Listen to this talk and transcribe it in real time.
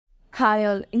Hi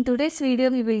all, in today's video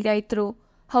we will guide through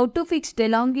how to fix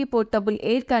DeLonghi portable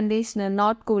air conditioner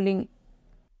not cooling.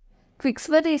 Fix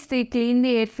for is to clean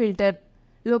the air filter.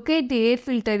 Locate the air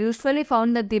filter usually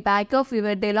found at the back of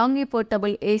your DeLonghi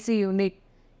portable AC unit.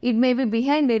 It may be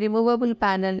behind a removable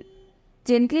panel.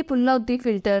 Gently pull out the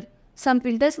filter. Some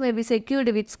filters may be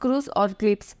secured with screws or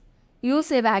clips.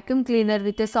 Use a vacuum cleaner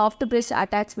with a soft brush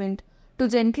attachment to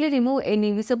gently remove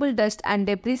any visible dust and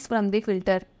debris from the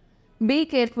filter. Be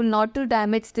careful not to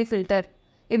damage the filter.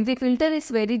 If the filter is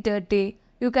very dirty,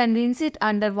 you can rinse it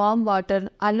under warm water,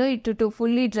 allow it to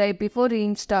fully dry before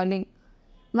reinstalling.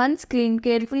 Once clean,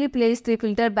 carefully place the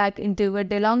filter back into your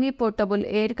DeLonghi portable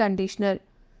air conditioner,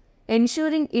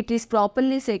 ensuring it is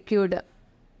properly secured.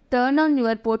 Turn on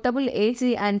your portable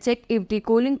AC and check if the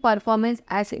cooling performance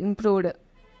has improved.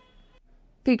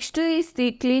 Fix 2 is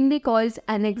to clean the coils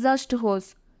and exhaust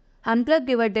hose. Unplug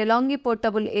your DeLonghi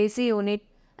portable AC unit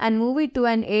and move it to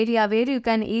an area where you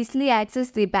can easily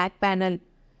access the back panel.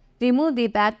 Remove the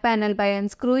back panel by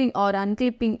unscrewing or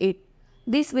unclipping it.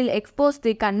 This will expose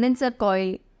the condenser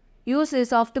coil. Use a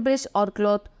soft brush or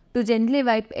cloth to gently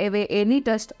wipe away any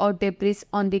dust or debris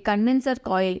on the condenser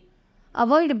coil.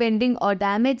 Avoid bending or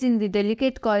damaging the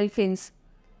delicate coil fins.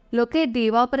 Locate the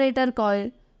evaporator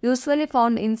coil, usually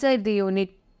found inside the unit.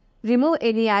 Remove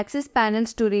any access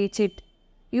panels to reach it.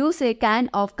 Use a can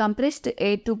of compressed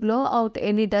air to blow out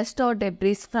any dust or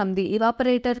debris from the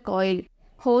evaporator coil.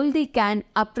 Hold the can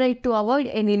upright to avoid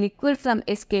any liquid from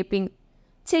escaping.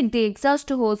 Check the exhaust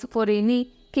hose for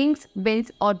any kinks,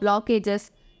 bends or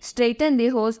blockages. Straighten the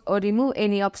hose or remove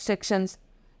any obstructions.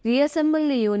 Reassemble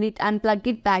the unit and plug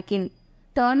it back in.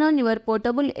 Turn on your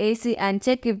portable AC and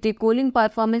check if the cooling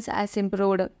performance has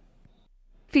improved.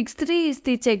 Fix 3 is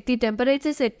to check the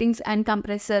temperature settings and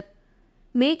compressor.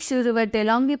 Make sure your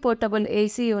DeLonghi portable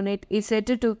AC unit is set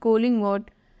to cooling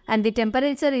mode and the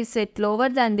temperature is set lower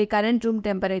than the current room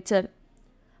temperature.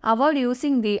 Avoid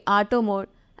using the auto mode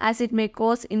as it may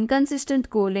cause inconsistent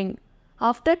cooling.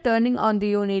 After turning on the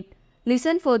unit,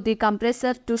 listen for the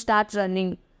compressor to start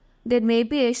running. There may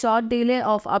be a short delay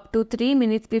of up to 3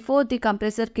 minutes before the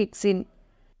compressor kicks in.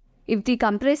 If the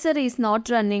compressor is not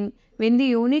running when the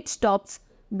unit stops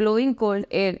blowing cold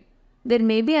air, there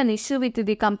may be an issue with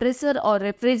the compressor or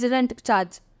refrigerant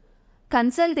charge.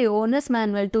 Consult the owner's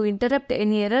manual to interrupt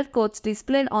any error codes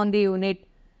displayed on the unit.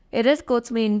 Error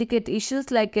codes may indicate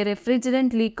issues like a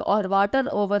refrigerant leak or water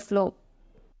overflow.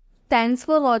 Thanks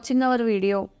for watching our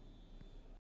video.